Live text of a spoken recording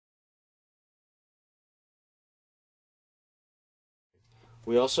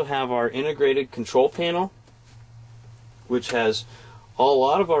We also have our integrated control panel, which has a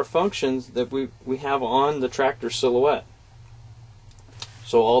lot of our functions that we have on the tractor silhouette.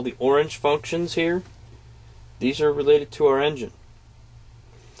 So all the orange functions here, these are related to our engine.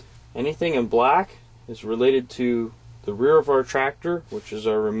 Anything in black is related to the rear of our tractor, which is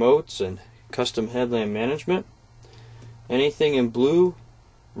our remotes and custom headland management. Anything in blue,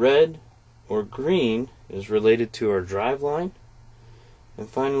 red, or green is related to our driveline. And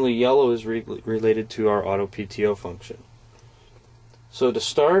finally, yellow is related to our auto PTO function. So to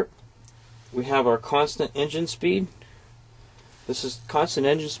start, we have our constant engine speed. Constant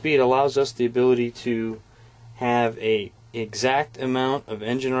engine speed allows us the ability to have a exact amount of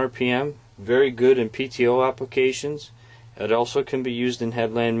engine RPM, very good in PTO applications. It also can be used in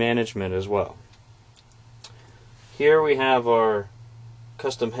headland management as well. Here we have our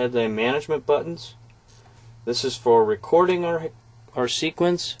custom headland management buttons. This is for recording our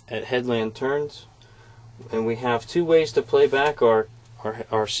sequence at headland turns, and we have two ways to play back our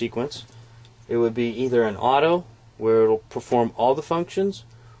sequence. It would be either an auto, where it'll perform all the functions,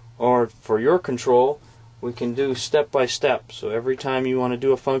 or for your control, we can do step by step. So every time you want to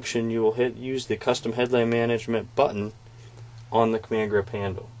do a function, you will use the custom headland management button on the command grip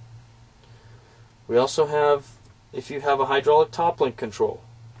handle. We also have, if you have a hydraulic top link control,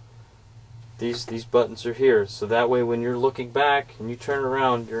 these buttons are here, so that way when you're looking back and you turn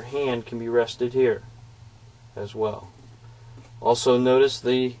around, your hand can be rested here as well. Also notice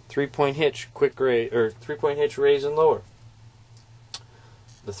the 3-point hitch raise and lower.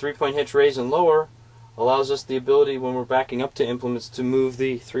 The 3-point hitch raise and lower allows us the ability, when we're backing up to implements, to move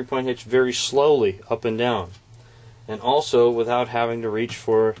the 3-point hitch very slowly up and down, and also without having to reach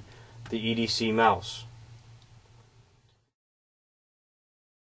for the EDC mouse.